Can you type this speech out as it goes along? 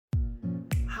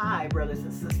Hi, brothers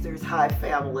and sisters. Hi,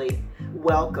 family.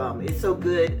 Welcome. It's so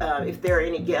good. If there are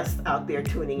any guests out there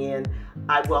tuning in,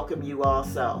 I welcome you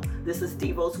also. This is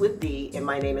Devos with D, and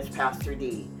my name is Pastor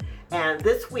D. And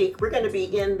this week, we're going to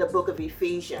be in the book of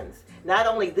Ephesians. Not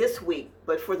only this week,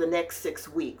 but for the next 6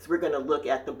 weeks, we're going to look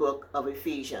at the book of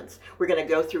Ephesians. We're going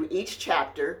to go through each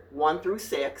chapter, 1 through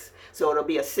 6. So it'll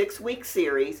be a 6-week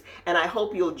series, and I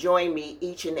hope you'll join me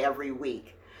each and every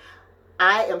week.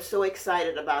 I am so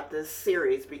excited about this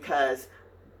series because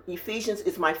Ephesians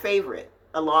is my favorite,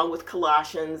 along with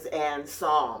Colossians and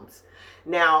Psalms.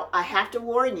 Now, I have to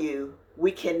warn you,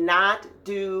 we cannot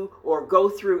do or go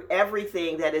through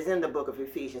everything that is in the book of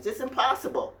Ephesians. It's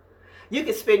impossible. You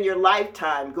could spend your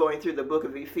lifetime going through the book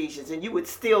of Ephesians and you would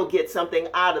still get something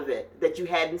out of it that you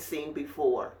hadn't seen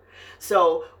before.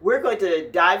 So we're going to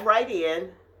dive right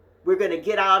in. We're going to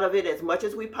get out of it as much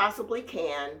as we possibly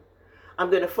can. I'm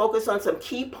going to focus on some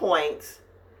key points,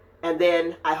 and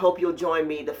then I hope you'll join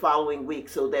me the following week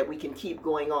so that we can keep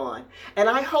going on. And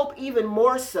I hope even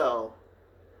more so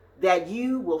that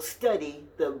you will study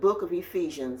the book of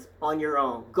Ephesians on your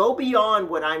own. Go beyond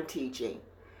what I'm teaching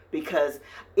because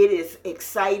it is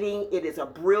exciting. It is a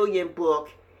brilliant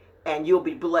book, and you'll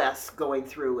be blessed going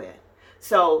through it.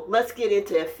 So let's get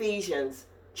into Ephesians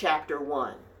chapter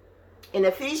 1. In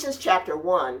Ephesians chapter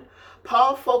 1,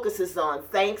 Paul focuses on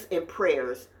thanks and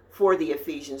prayers for the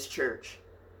Ephesians church.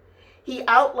 He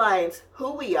outlines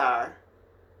who we are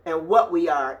and what we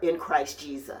are in Christ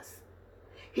Jesus.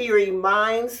 He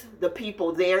reminds the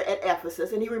people there at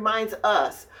Ephesus, and he reminds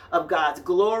us of God's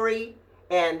glory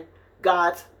and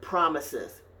God's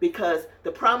promises, because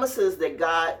the promises that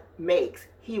God makes,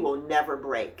 he will never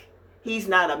break. He's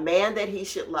not a man that he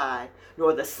should lie,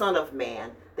 nor the son of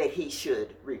man that he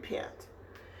should repent.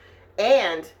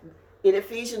 And in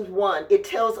Ephesians 1, it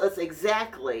tells us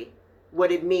exactly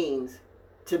what it means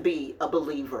to be a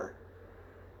believer.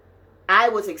 I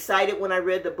was excited when I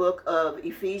read the book of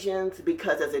Ephesians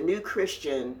because as a new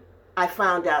Christian, I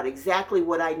found out exactly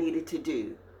what I needed to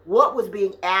do, what was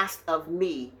being asked of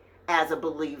me as a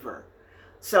believer.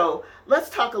 So let's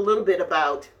talk a little bit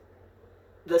about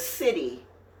the city.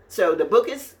 So the book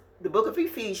is the book of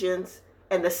Ephesians,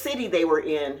 and the city they were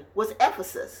in was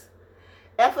Ephesus.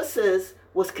 Ephesus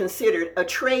was considered a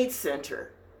trade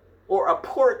center or a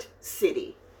port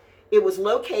city. It was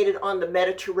located on the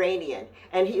Mediterranean,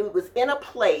 and it was in a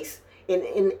place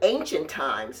in ancient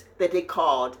times that they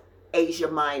called Asia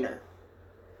Minor.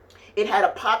 It had a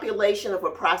population of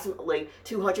approximately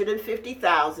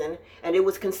 250,000, and it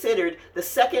was considered the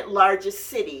second largest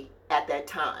city at that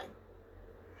time.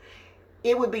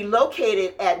 It would be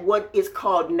located at what is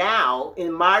called now,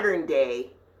 in modern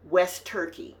day, West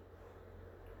Turkey.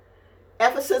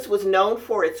 Ephesus was known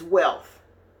for its wealth.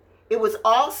 It was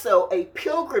also a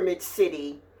pilgrimage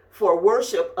city for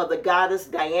worship of the goddess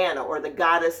Diana, or the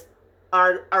goddess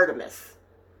Artemis.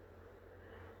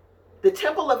 The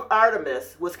Temple of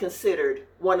Artemis was considered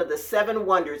one of the 7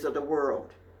 wonders of the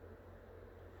world.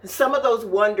 Some of those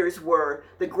wonders were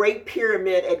the Great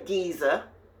Pyramid at Giza,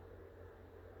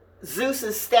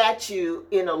 Zeus's statue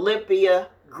in Olympia,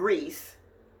 Greece,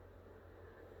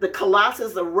 the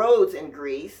Colossus of Rhodes in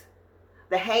Greece,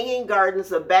 the Hanging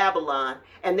Gardens of Babylon,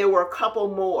 and there were a couple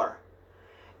more.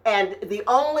 And the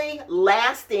only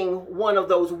lasting one of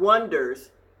those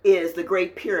wonders is the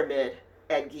Great Pyramid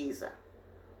at Giza.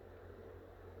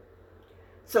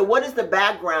 So what is the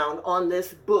background on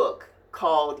this book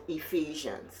called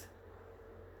Ephesians?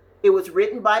 It was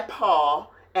written by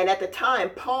Paul, and at the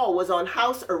time, Paul was on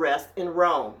house arrest in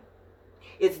Rome.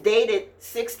 It's dated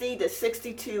 60 to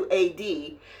 62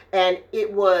 AD, and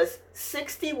it was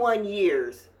 61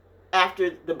 years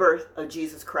after the birth of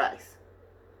Jesus Christ.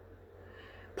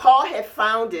 Paul had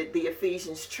founded the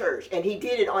Ephesians church, and he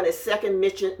did it on his second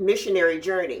missionary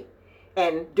journey.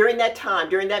 And during that time,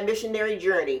 during that missionary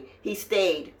journey, he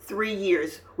stayed 3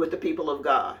 years with the people of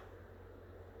God.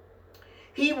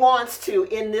 He wants to,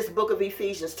 in this book of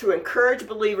Ephesians, to encourage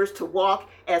believers to walk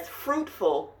as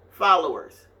fruitful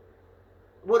followers.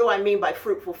 What do I mean by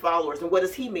fruitful followers? And what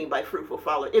does he mean by fruitful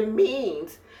followers? It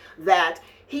means that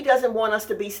he doesn't want us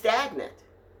to be stagnant.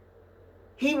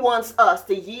 He wants us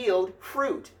to yield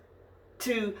fruit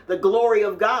to the glory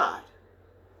of God.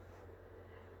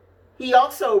 He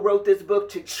also wrote this book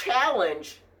to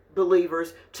challenge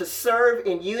believers to serve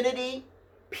in unity,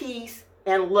 peace,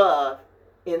 and love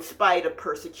in spite of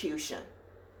persecution.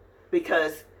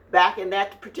 Because back in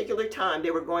that particular time,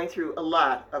 they were going through a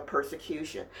lot of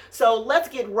persecution. So let's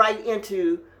get right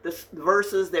into the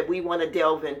verses that we want to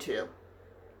delve into.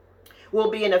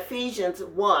 We'll be in Ephesians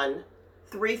 1,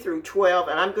 3 through 12,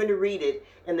 and I'm going to read it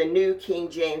in the New King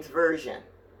James Version.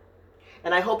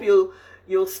 And I hope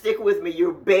you'll stick with me.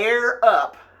 You'll bear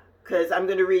up, because I'm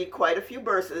going to read quite a few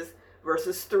verses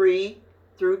 3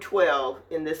 through 12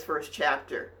 in this first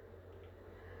chapter.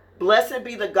 Blessed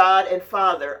be the God and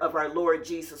Father of our Lord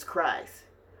Jesus Christ,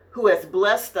 who has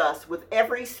blessed us with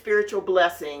every spiritual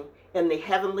blessing in the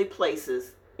heavenly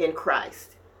places in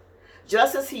Christ,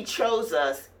 just as he chose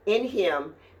us in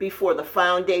him before the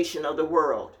foundation of the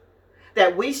world,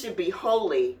 that we should be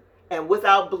holy and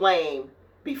without blame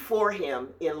before him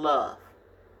in love,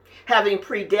 having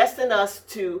predestined us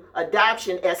to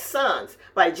adoption as sons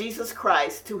by Jesus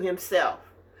Christ to himself,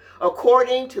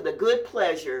 according to the good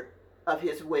pleasure of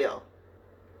his will,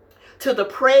 to the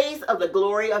praise of the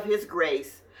glory of his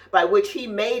grace, by which he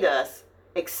made us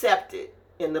accepted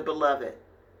in the beloved.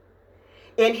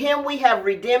 In him we have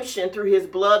redemption through his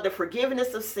blood, the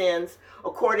forgiveness of sins,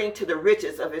 according to the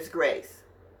riches of his grace,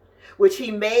 which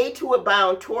he made to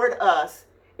abound toward us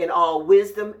in all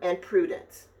wisdom and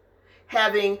prudence,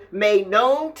 having made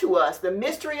known to us the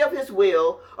mystery of his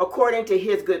will, according to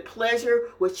his good pleasure,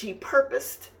 which he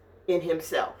purposed in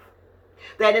himself,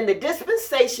 that in the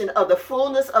dispensation of the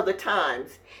fullness of the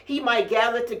times he might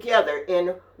gather together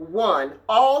in one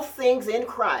all things in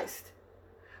Christ,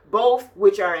 both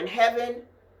which are in heaven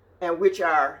and which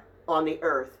are on the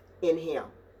earth in him.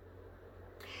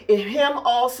 In him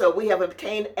also we have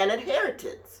obtained an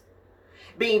inheritance,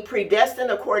 being predestined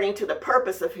according to the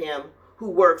purpose of him who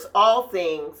works all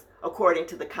things according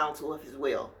to the counsel of his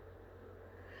will,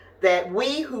 that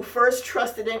we who first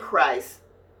trusted in Christ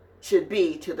should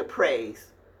be to the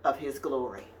praise of his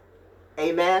glory.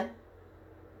 Amen.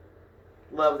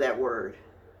 Love that word.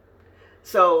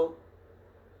 So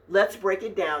let's break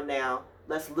it down now.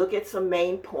 Let's look at some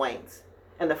main points.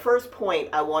 And the first point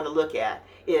I want to look at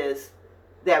is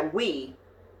that we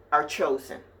are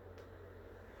chosen.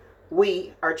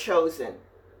 We are chosen.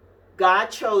 God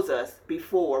chose us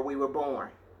before we were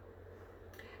born.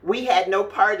 We had no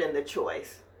part in the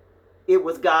choice. It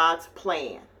was God's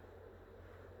plan.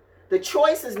 The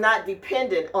choice is not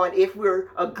dependent on if we're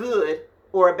a good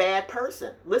or a bad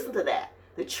person. Listen to that.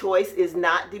 The choice is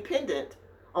not dependent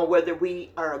on whether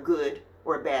we are a good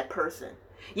or a bad person.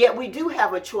 Yet we do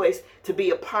have a choice to be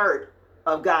a part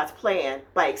of God's plan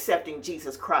by accepting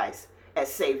Jesus Christ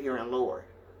as Savior and Lord.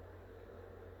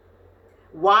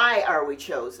 Why are we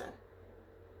chosen?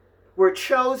 We're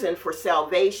chosen for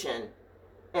salvation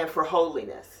and for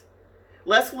holiness.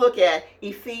 Let's look at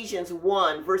Ephesians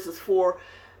 1 verses 4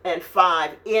 and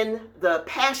 5 in the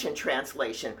Passion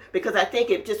Translation, because I think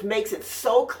it just makes it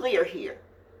so clear here.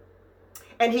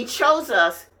 And he chose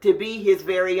us to be his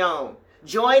very own,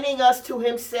 joining us to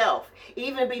himself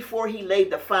even before he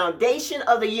laid the foundation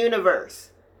of the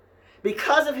universe.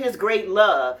 Because of his great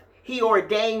love, he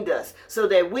ordained us so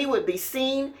that we would be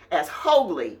seen as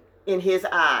holy in his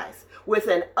eyes, with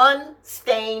an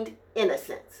unstained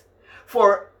innocence.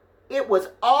 For it was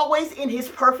always in his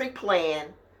perfect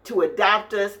plan to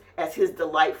adopt us as his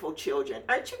delightful children.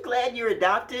 Aren't you glad you're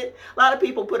adopted? A lot of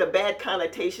people put a bad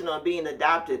connotation on being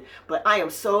adopted, but I am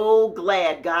so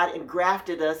glad God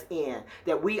engrafted us in,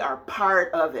 that we are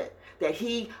part of it, that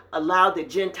he allowed the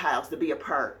Gentiles to be a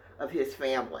part of his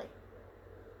family.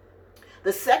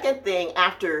 The second thing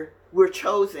after we're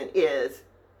chosen is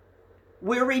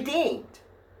we're redeemed.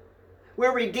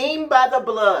 We're redeemed by the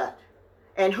blood.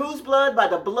 And whose blood? By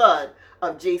the blood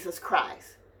of Jesus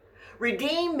Christ.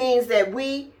 Redeemed means that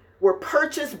we were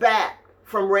purchased back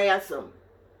from ransom,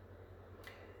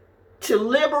 to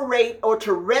liberate or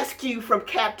to rescue from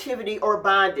captivity or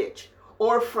bondage,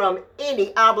 or from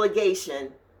any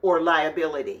obligation or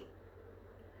liability.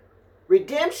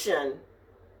 Redemption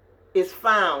is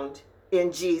found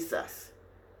in Jesus.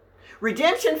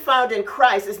 Redemption found in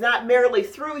Christ is not merely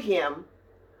through him,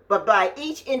 but by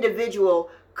each individual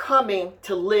coming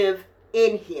to live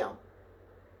in him.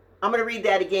 I'm going to read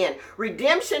that again.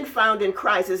 Redemption found in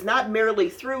Christ is not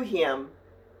merely through him,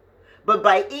 but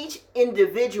by each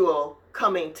individual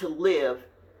coming to live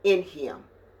in him.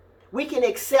 We can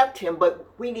accept him, but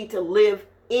we need to live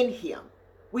in him.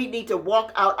 We need to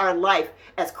walk out our life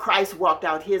as Christ walked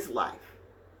out his life.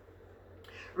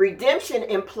 Redemption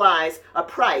implies a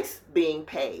price being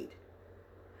paid.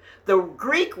 The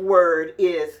Greek word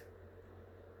is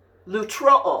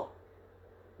lutroo,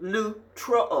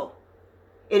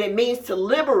 and it means to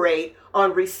liberate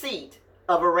on receipt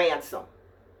of a ransom.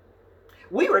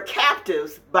 We were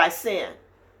captives by sin.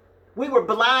 We were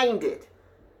blinded.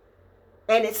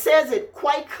 And it says it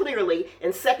quite clearly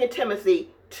in 2 Timothy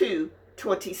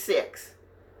 2:26.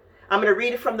 I'm going to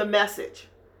read it from the Message.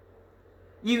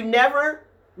 You never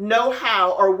know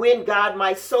how or when God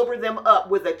might sober them up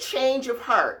with a change of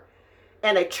heart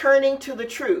and a turning to the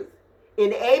truth,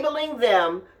 enabling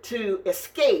them to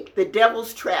escape the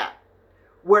devil's trap,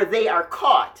 where they are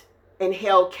caught and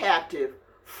held captive,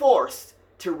 forced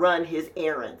to run his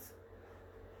errands.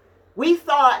 We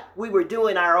thought we were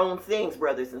doing our own things,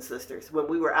 brothers and sisters, when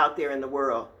we were out there in the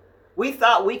world. We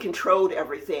thought we controlled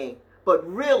everything, but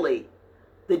really,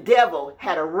 the devil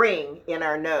had a ring in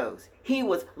our nose. He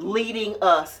was leading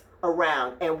us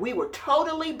around, and we were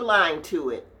totally blind to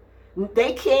it.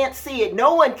 They can't see it.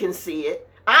 No one can see it.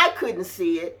 I couldn't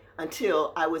see it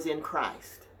until I was in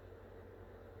Christ.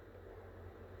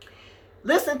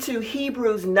 Listen to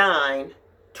Hebrews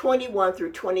 9:21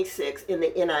 through 26 in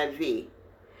the NIV.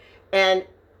 And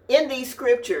in these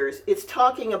scriptures, it's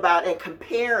talking about and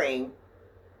comparing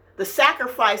the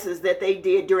sacrifices that they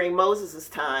did during Moses'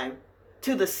 time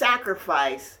to the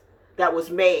sacrifice that was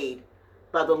made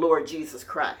by the Lord Jesus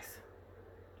Christ.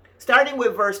 Starting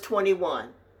with verse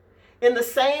 21. In the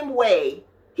same way,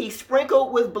 he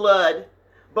sprinkled with blood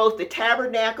both the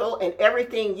tabernacle and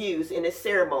everything used in its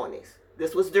ceremonies.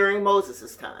 This was during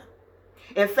Moses' time.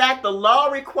 In fact, the law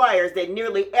requires that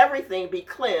nearly everything be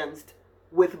cleansed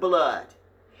with blood.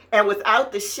 And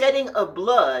without the shedding of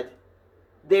blood,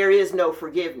 there is no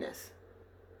forgiveness.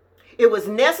 It was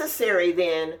necessary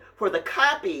then for the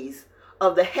copies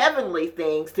of the heavenly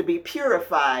things to be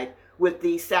purified with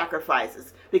these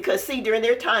sacrifices. Because see, during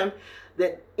their time,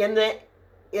 that in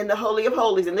the Holy of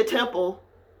Holies, in the temple,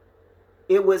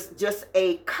 it was just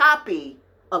a copy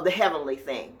of the heavenly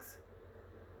things.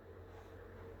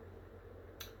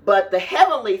 But the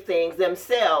heavenly things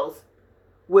themselves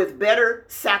with better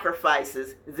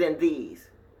sacrifices than these.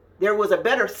 There was a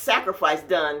better sacrifice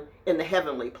done in the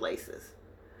heavenly places.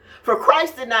 For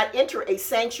Christ did not enter a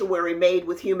sanctuary made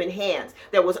with human hands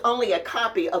that was only a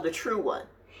copy of the true one.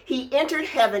 He entered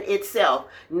heaven itself,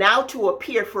 now to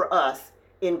appear for us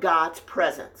in God's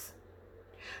presence.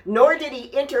 Nor did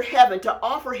he enter heaven to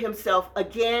offer himself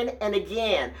again and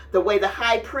again, the way the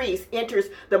high priest enters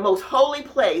the most holy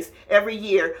place every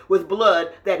year with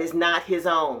blood that is not his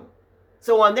own.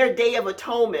 So on their day of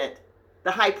atonement,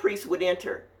 the high priest would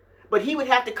enter. But he would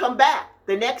have to come back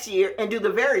the next year and do the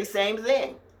very same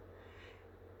thing.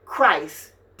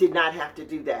 Christ did not have to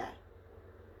do that.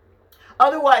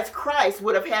 Otherwise, Christ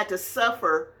would have had to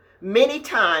suffer many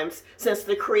times since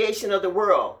the creation of the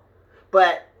world.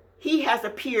 But he has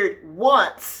appeared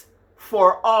once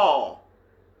for all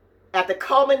at the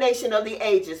culmination of the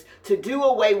ages to do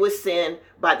away with sin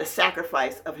by the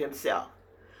sacrifice of himself.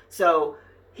 So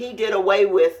he did away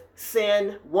with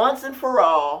sin once and for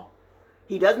all.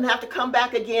 He doesn't have to come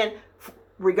back again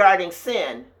regarding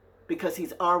sin because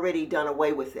he's already done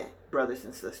away with it, brothers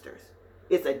and sisters.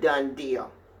 It's a done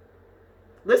deal.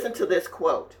 Listen to this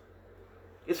quote.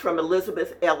 It's from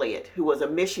Elizabeth Elliot, who was a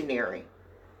missionary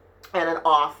and an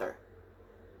author.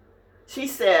 She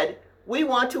said, "We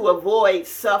want to avoid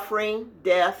suffering,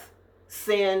 death,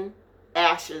 sin,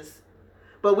 ashes,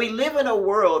 but we live in a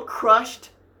world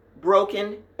crushed,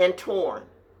 broken, and torn.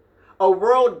 A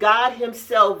world God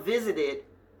himself visited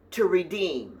to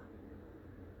redeem.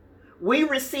 We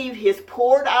receive his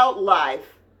poured out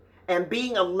life and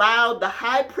being allowed the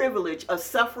high privilege of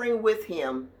suffering with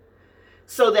him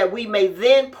so that we may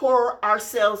then pour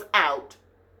ourselves out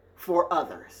for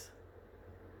others."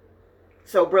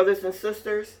 So, brothers and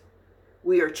sisters,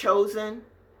 we are chosen.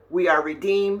 We are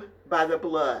redeemed by the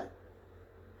blood.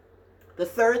 The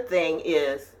third thing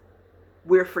is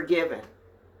we're forgiven.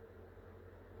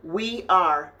 We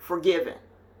are forgiven.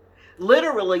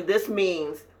 Literally, this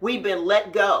means we've been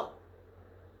let go.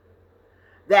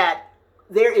 That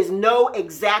there is no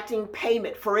exacting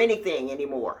payment for anything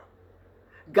anymore.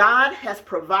 God has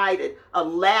provided a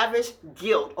lavish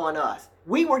guilt on us.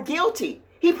 We were guilty.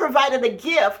 He provided a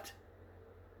gift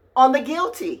on the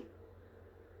guilty.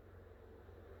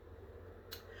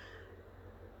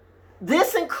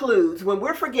 This includes, when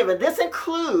we're forgiven, this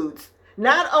includes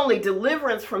not only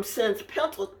deliverance from sin's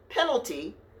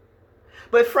penalty,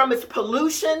 but from its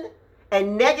pollution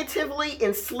and negatively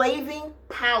enslaving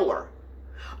power.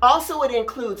 Also, it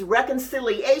includes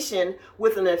reconciliation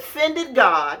with an offended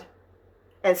God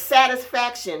and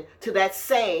satisfaction to that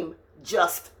same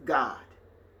just God.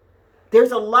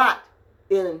 There's a lot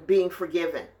in being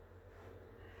forgiven.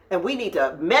 And we need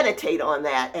to meditate on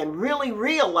that and really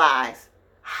realize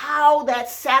how that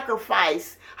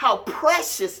sacrifice, how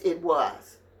precious it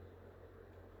was.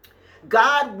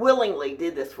 God willingly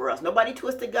did this for us. Nobody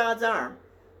twisted God's arm.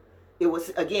 It was,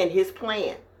 again, his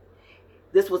plan.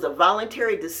 This was a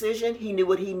voluntary decision. He knew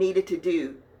what he needed to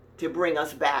do to bring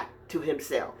us back to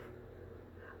himself.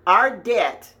 Our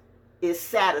debt is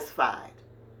satisfied.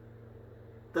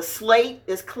 The slate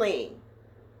is clean.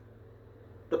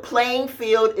 The playing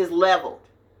field is leveled.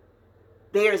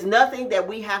 There is nothing that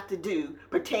we have to do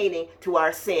pertaining to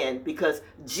our sin because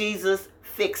Jesus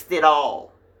fixed it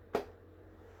all.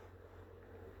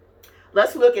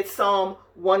 Let's look at Psalm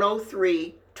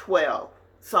 103:12.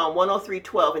 Psalm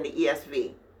 103:12 in the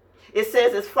ESV. It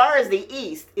says, as far as the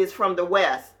east is from the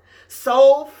west,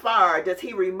 so far does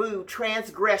he remove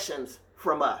transgressions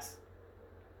from us.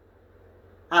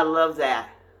 I love that.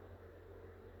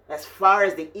 As far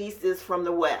as the east is from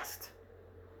the west.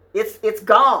 It's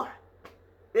gone.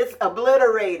 It's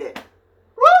obliterated.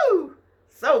 Woo!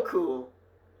 So cool.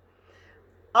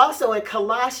 Also in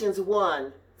Colossians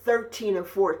 1:13 and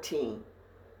 14.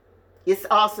 It's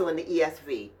also in the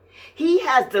ESV. He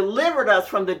has delivered us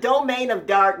from the domain of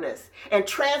darkness and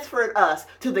transferred us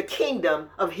to the kingdom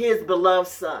of his beloved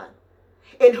Son,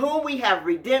 in whom we have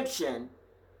redemption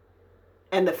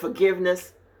and the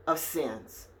forgiveness of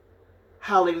sins.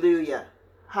 Hallelujah.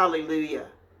 Hallelujah.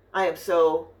 I am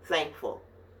so thankful.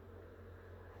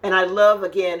 And I love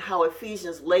again how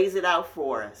Ephesians lays it out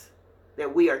for us,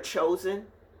 that we are chosen,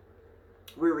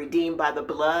 we're redeemed by the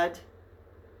blood,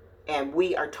 and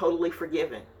we are totally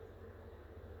forgiven.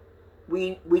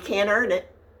 We can't earn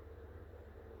it.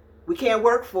 We can't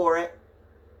work for it.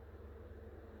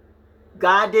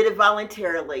 God did it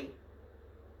voluntarily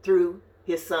through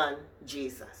his Son,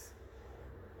 Jesus.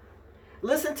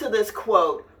 Listen to this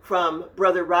quote from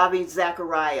Brother Ravi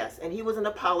Zacharias, and he was an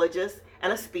apologist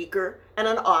and a speaker and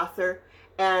an author,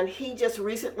 and he just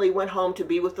recently went home to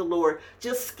be with the Lord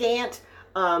just scant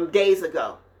days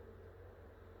ago.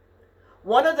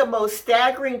 One of the most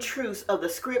staggering truths of the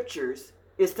scriptures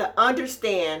is to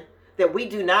understand that we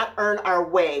do not earn our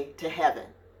way to heaven.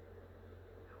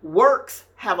 Works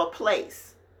have a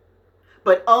place,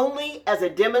 but only as a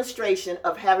demonstration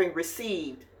of having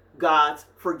received God's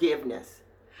forgiveness,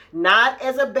 not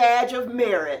as a badge of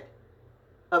merit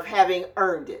of having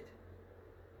earned it.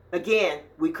 Again,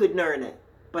 we couldn't earn it,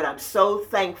 but I'm so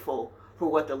thankful for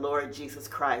what the Lord Jesus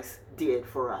Christ did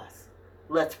for us.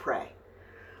 Let's pray.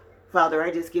 Father, I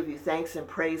just give you thanks and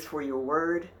praise for your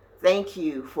word. Thank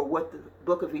you for what the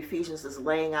book of Ephesians is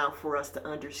laying out for us to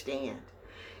understand.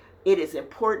 It is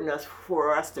important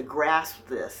for us to grasp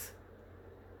this,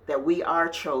 that we are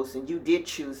chosen. You did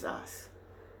choose us.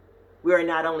 We are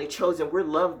not only chosen, we're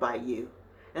loved by you.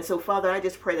 And so, Father, I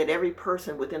just pray that every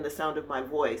person within the sound of my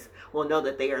voice will know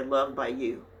that they are loved by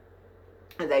you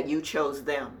and that you chose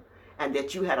them and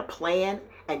that you had a plan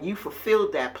and you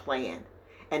fulfilled that plan.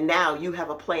 And now you have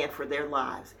a plan for their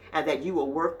lives and that you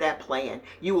will work that plan.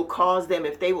 You will cause them,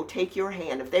 if they will take your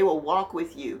hand, if they will walk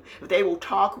with you, if they will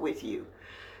talk with you,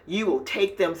 you will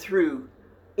take them through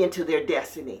into their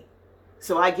destiny.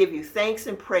 So I give you thanks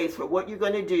and praise for what you're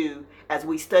going to do as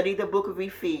we study the book of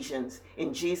Ephesians.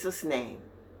 In Jesus' name,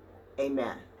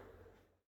 amen.